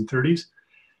 20s and 30s.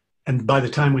 And by the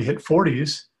time we hit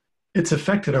 40s, it's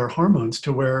affected our hormones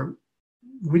to where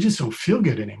we just don't feel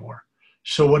good anymore.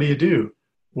 So what do?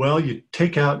 Well, you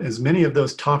take out as many of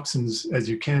those toxins as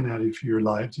you can out of your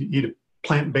lives. You eat a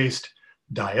plant-based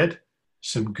diet,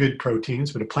 some good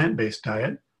proteins, but a plant-based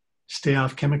diet. Stay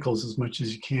off chemicals as much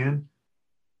as you can.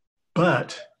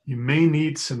 But you may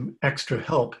need some extra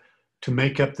help to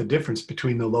make up the difference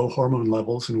between the low hormone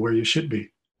levels and where you should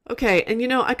be. Okay.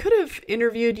 And I could have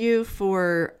interviewed you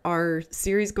for our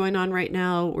series going on right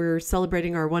now. We're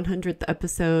celebrating our 100th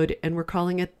episode and we're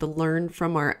calling it the Learn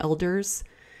from Our Elders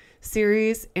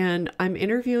series. And I'm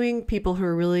interviewing people who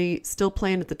are really still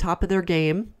playing at the top of their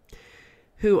game,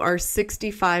 who are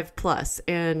 65 plus.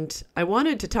 And I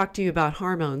wanted to talk to you about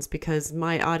hormones because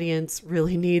my audience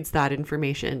really needs that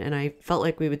information. And I felt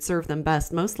like we would serve them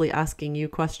best, mostly asking you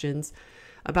questions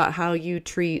about how you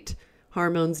treat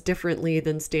hormones differently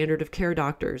than standard of care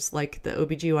doctors, like the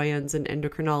OBGYNs and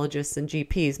endocrinologists and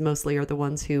GPs mostly are the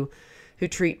ones who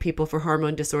treat people for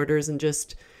hormone disorders and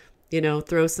just,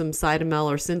 throw some Cytomel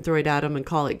or Synthroid at them and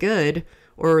call it good.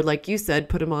 Or like you said,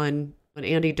 put them on an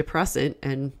antidepressant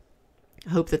and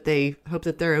hope that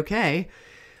they're okay.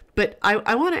 But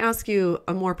I want to ask you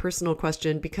a more personal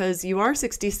question because you are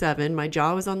 67. My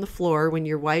jaw was on the floor when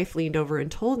your wife leaned over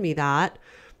and told me that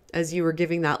as you were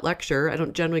giving that lecture. I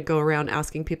don't generally go around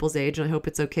asking people's age, and I hope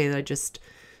it's okay that I just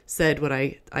said what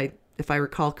I if I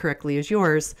recall correctly, is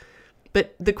yours.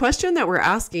 But the question that we're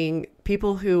asking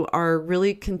people who are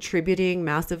really contributing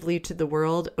massively to the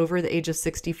world over the age of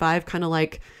 65, kind of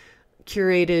like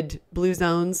curated blue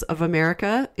zones of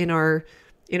America in our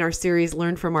series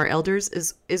Learn from Our Elders,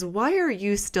 is why are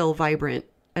you still vibrant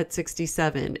at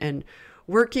 67 and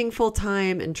working full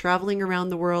time and traveling around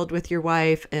the world with your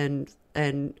wife and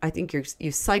I think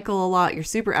you cycle a lot, you're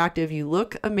super active, you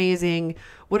look amazing.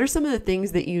 What are some of the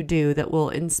things that you do that will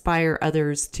inspire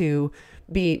others to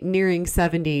be nearing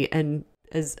 70 and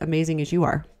as amazing as you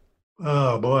are?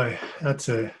 Oh boy, that's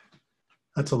a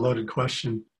loaded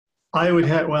question. I would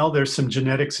have, there's some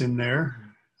genetics in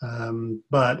there,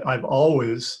 but I've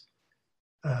always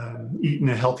eaten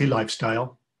a healthy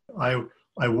lifestyle. I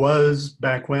was,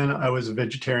 back when I was a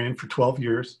vegetarian for 12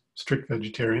 years, strict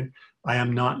vegetarian. I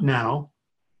am not now.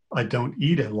 I don't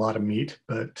eat a lot of meat,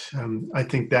 but I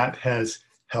think that has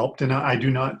helped. And I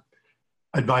do not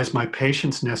advise my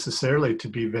patients necessarily to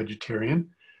be vegetarian.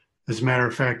 As a matter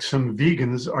of fact, some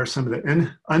vegans are some of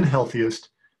the unhealthiest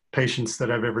patients that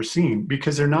I've ever seen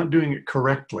because they're not doing it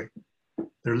correctly.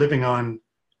 They're living on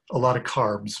a lot of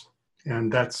carbs.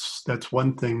 And that's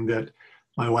one thing that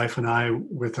my wife and I,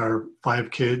 with our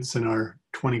 5 kids and our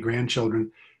 20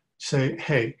 grandchildren, say,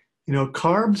 hey,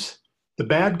 carbs, the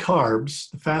bad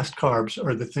carbs, the fast carbs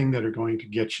are the thing that are going to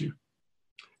get you.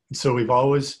 And so we've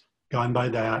always gone by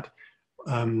that.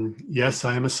 Yes,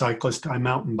 I am a cyclist. I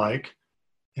mountain bike.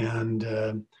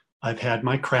 And I've had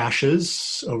my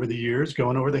crashes over the years,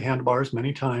 going over the handlebars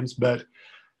many times. But,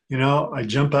 I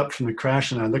jump up from the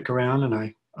crash and I look around and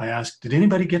I ask, did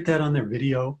anybody get that on their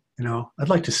video? I'd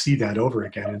like to see that over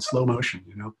again in slow motion,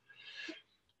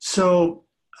 So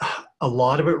a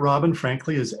lot of it, Robyn,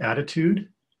 frankly, is attitude.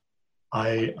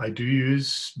 I do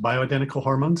use bioidentical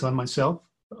hormones on myself.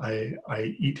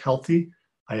 I eat healthy.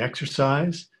 I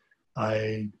exercise.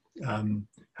 I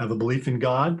have a belief in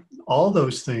God. All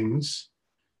those things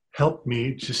help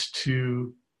me just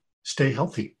to stay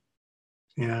healthy.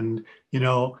 And,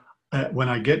 when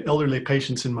I get elderly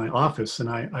patients in my office, and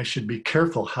I should be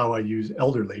careful how I use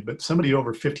elderly, but somebody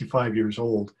over 55 years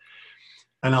old,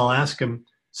 and I'll ask them,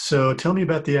 so tell me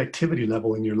about the activity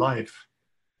level in your life.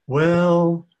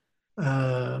 Well,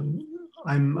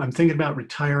 I'm thinking about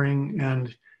retiring,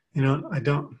 and,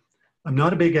 I'm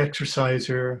not a big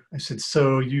exerciser. I said,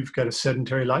 so you've got a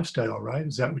sedentary lifestyle, right?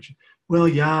 Is that what you, well,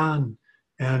 yeah.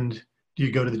 And do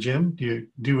you go to the gym? Do you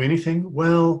do anything?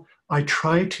 Well, I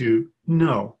try to.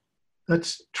 No,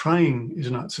 that's trying is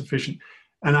not sufficient.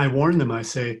 And I warn them, I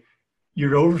say,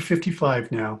 you're over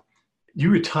 55 now.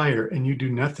 You retire and you do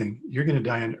nothing. You're going to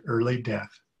die an early death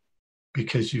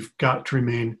because you've got to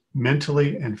remain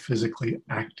mentally and physically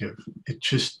active.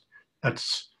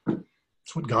 That's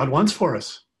what God wants for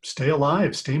us. Stay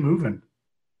alive, stay moving.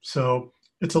 So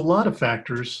it's a lot of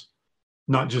factors,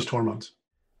 not just hormones.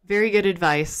 Very good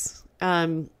advice.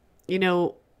 One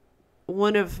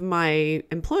of my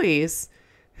employees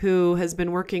who has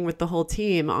been working with the whole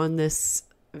team on this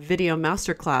video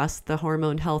masterclass, the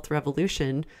Hormone Health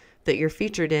Revolution that you're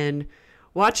featured in,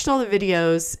 watched all the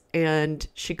videos, and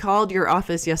she called your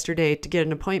office yesterday to get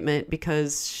an appointment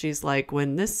because she's like,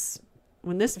 when this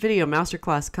video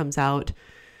masterclass comes out,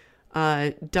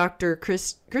 Dr.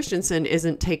 Christensen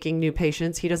isn't taking new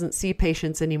patients. He doesn't see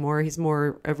patients anymore. He's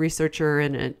more a researcher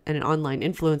and an online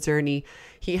influencer. And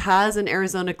he has an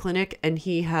Arizona clinic, and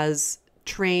he has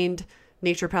trained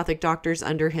naturopathic doctors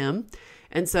under him.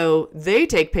 And so they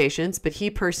take patients, but he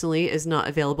personally is not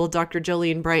available. Dr.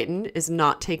 Jolene Brighton is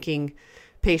not taking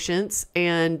patients,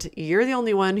 and you're the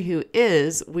only one who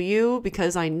is. Will you,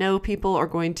 because I know people are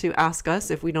going to ask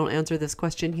us if we don't answer this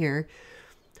question here,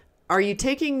 are you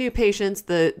taking new patients?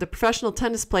 The professional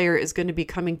tennis player is going to be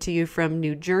coming to you from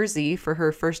New Jersey for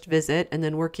her first visit and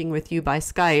then working with you by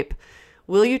Skype.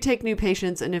 Will you take new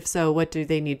patients? And if so, what do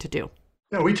they need to do?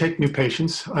 Yeah, we take new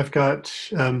patients. I've got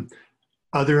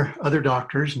other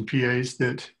doctors and PAs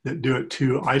that do it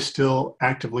too. I still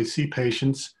actively see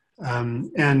patients.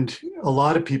 And a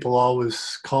lot of people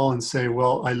always call and say,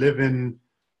 well, I live in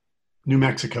New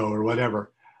Mexico or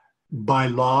whatever. By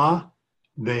law,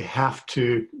 they have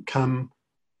to come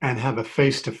and have a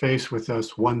face-to-face with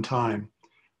us one time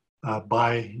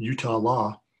by Utah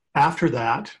law. After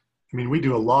that, we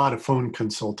do a lot of phone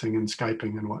consulting and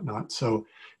Skyping and whatnot. So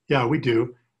yeah, we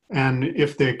do. And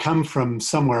if they come from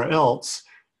somewhere else,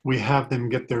 we have them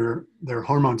get their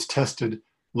hormones tested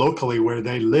locally where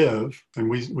they live, and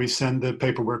we send the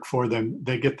paperwork for them.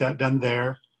 They get that done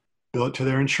there, bill it to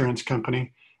their insurance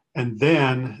company, and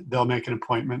then they'll make an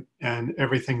appointment, and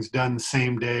everything's done the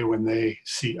same day when they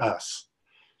see us.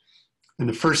 And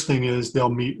the first thing is they'll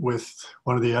meet with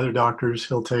one of the other doctors.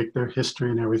 He'll take their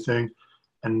history and everything,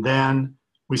 and then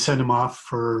we send them off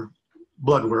for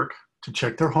blood work to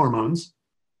check their hormones,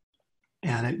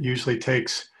 and it usually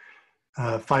takes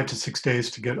 5 to 6 days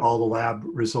to get all the lab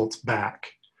results back.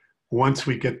 Once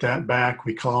we get that back,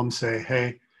 we call them and say,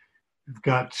 hey, we've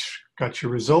got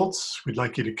your results. We'd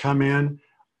like you to come in.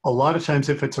 A lot of times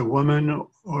if it's a woman,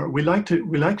 or we like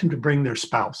them to bring their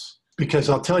spouse, because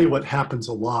I'll tell you what happens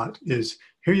a lot is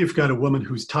here you've got a woman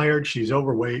who's tired, she's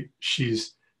overweight,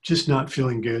 she's just not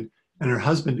feeling good, and her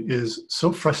husband is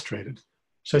so frustrated.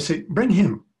 So I say, bring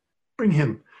him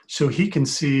so he can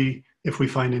see if we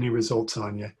find any results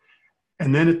on you.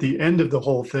 And then at the end of the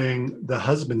whole thing, the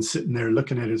husband's sitting there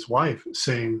looking at his wife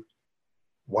saying,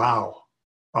 wow,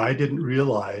 I didn't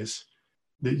realize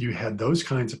that you had those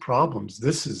kinds of problems.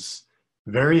 This is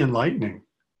very enlightening.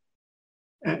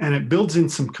 And it builds in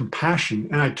some compassion.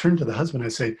 And I turn to the husband, I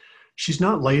say, she's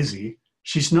not lazy.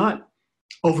 She's not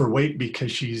overweight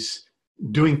because she's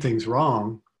doing things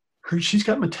wrong. She's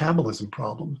got metabolism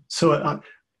problem. So,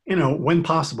 when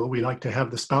possible, we like to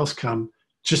have the spouse come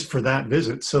just for that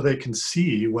visit so they can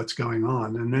see what's going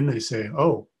on. And then they say,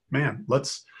 oh, man,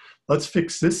 let's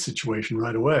fix this situation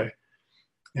right away.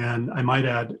 And I might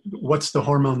add, what's the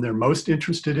hormone they're most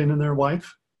interested in their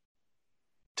wife?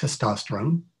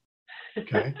 Testosterone.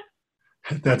 Okay.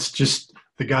 That's just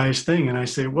the guy's thing. And I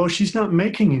say, well, she's not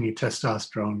making any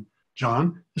testosterone,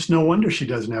 John. There's no wonder she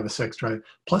doesn't have a sex drive.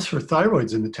 Plus her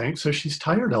thyroid's in the tank, so she's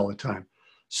tired all the time.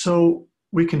 So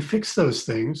we can fix those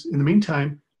things. In the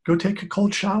meantime, go take a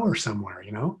cold shower somewhere,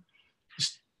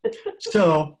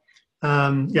 So,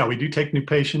 we do take new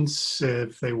patients.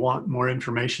 If they want more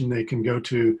information, they can go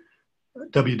to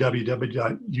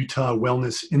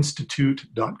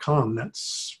www.utahwellnessinstitute.com.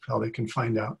 That's how they can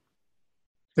find out.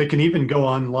 They can even go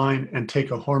online and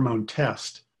take a hormone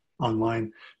test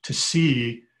online to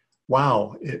see,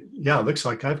 wow, it looks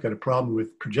like I've got a problem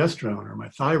with progesterone or my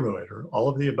thyroid or all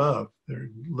of the above. There are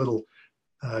little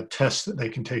tests that they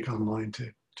can take online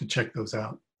to check those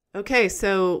out. Okay,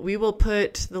 so we will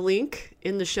put the link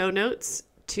in the show notes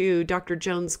to Dr.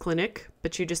 Jones' clinic,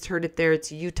 but you just heard it there. It's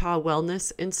Utah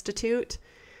Wellness Institute.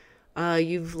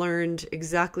 You've learned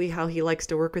exactly how he likes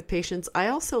to work with patients. I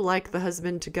also like the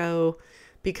husband to go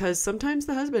because sometimes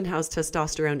the husband has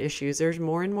testosterone issues. There's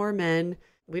more and more men.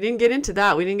 We didn't get into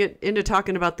that. We didn't get into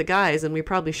talking about the guys, and we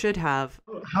probably should have.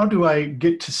 How do I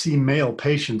get to see male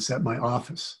patients at my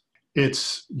office?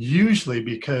 It's usually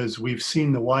because we've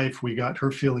seen the wife, we got her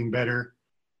feeling better,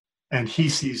 and he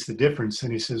sees the difference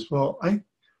and he says, well, I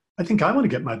think I want to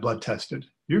get my blood tested.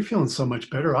 You're feeling so much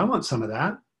better. I want some of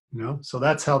that, So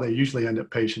that's how they usually end up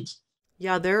patients.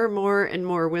 Yeah, there are more and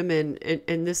more women,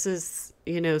 and this is,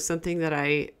 something that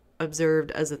I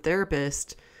observed as a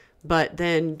therapist, but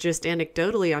then just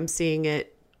anecdotally, I'm seeing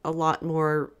it a lot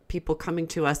more people coming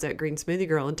to us at Green Smoothie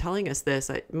Girl and telling us this.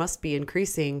 It must be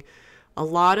increasing. A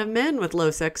lot of men with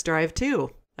low sex drive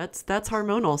too. That's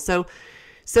hormonal.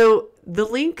 So the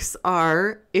links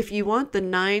are, if you want the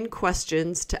 9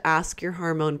 questions to ask your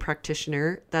hormone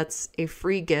practitioner, that's a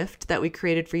free gift that we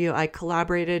created for you. I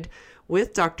collaborated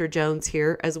with Dr. Jones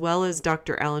here, as well as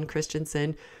Dr. Alan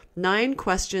Christensen. 9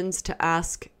 questions to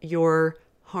ask your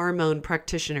hormone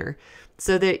practitioner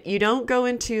so that you don't go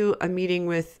into a meeting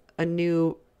with a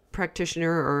new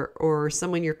practitioner or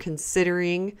someone you're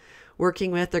considering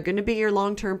working with. They're going to be your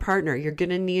long-term partner. You're going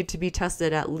to need to be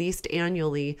tested at least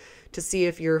annually to see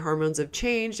if your hormones have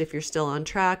changed, if you're still on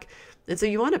track. And so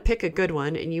you want to pick a good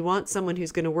one, and you want someone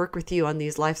who's going to work with you on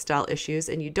these lifestyle issues,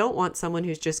 and you don't want someone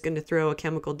who's just going to throw a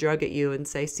chemical drug at you and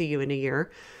say, see you in a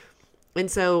year. And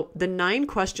so the 9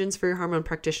 questions for your hormone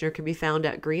practitioner can be found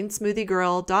at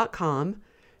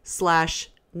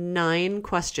greensmoothiegirl.com/9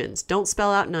 questions. Don't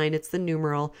spell out 9, it's the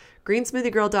numeral.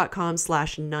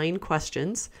 greensmoothiegirl.com/9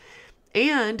 questions.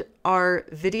 And our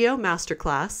video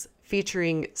masterclass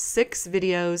featuring 6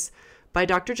 videos by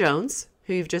Dr. Jones,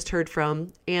 who you've just heard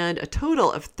from, and a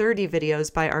total of 30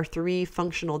 videos by our 3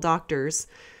 functional doctors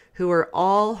who are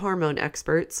all hormone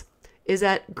experts, is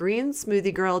at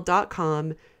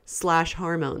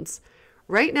greensmoothiegirl.com/hormones.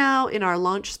 Right now in our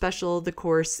launch special, the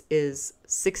course is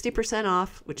 60%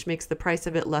 off, which makes the price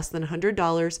of it less than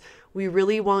 $100. We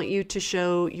really want you to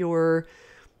show your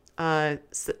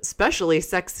especially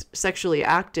sexually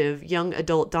active young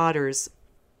adult daughters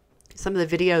some of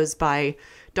the videos by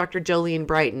Dr. Jolene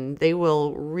Brighton. They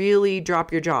will really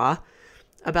drop your jaw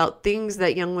about things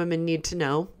that young women need to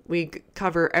know. We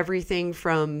cover everything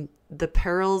from the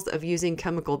perils of using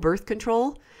chemical birth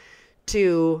control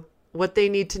to what they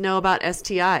need to know about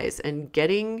STIs. And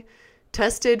getting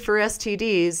tested for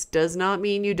STDs does not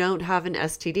mean you don't have an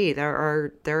STD. There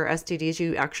are STDs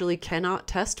you actually cannot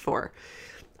test for.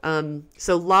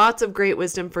 So lots of great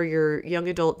wisdom for your young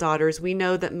adult daughters. We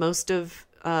know that most of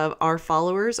our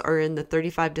followers are in the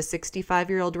 35 to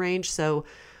 65-year-old range. So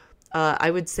I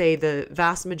would say the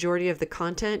vast majority of the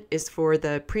content is for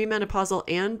the premenopausal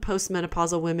and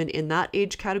postmenopausal women in that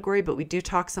age category, but we do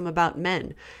talk some about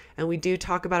men, and we do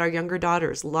talk about our younger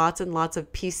daughters, lots and lots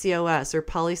of PCOS or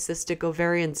polycystic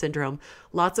ovarian syndrome,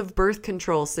 lots of birth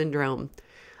control syndrome,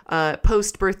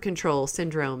 post-birth control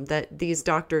syndrome that these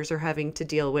doctors are having to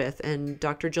deal with. And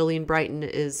Dr. Jolene Brighton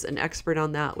is an expert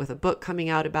on that with a book coming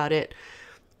out about it.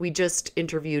 We just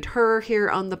interviewed her here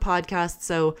on the podcast.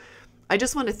 So I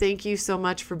just want to thank you so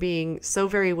much for being so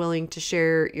very willing to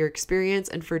share your experience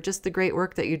and for just the great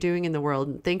work that you're doing in the world.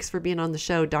 And thanks for being on the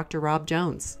show, Dr. Rob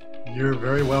Jones. You're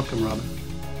very welcome, Robyn.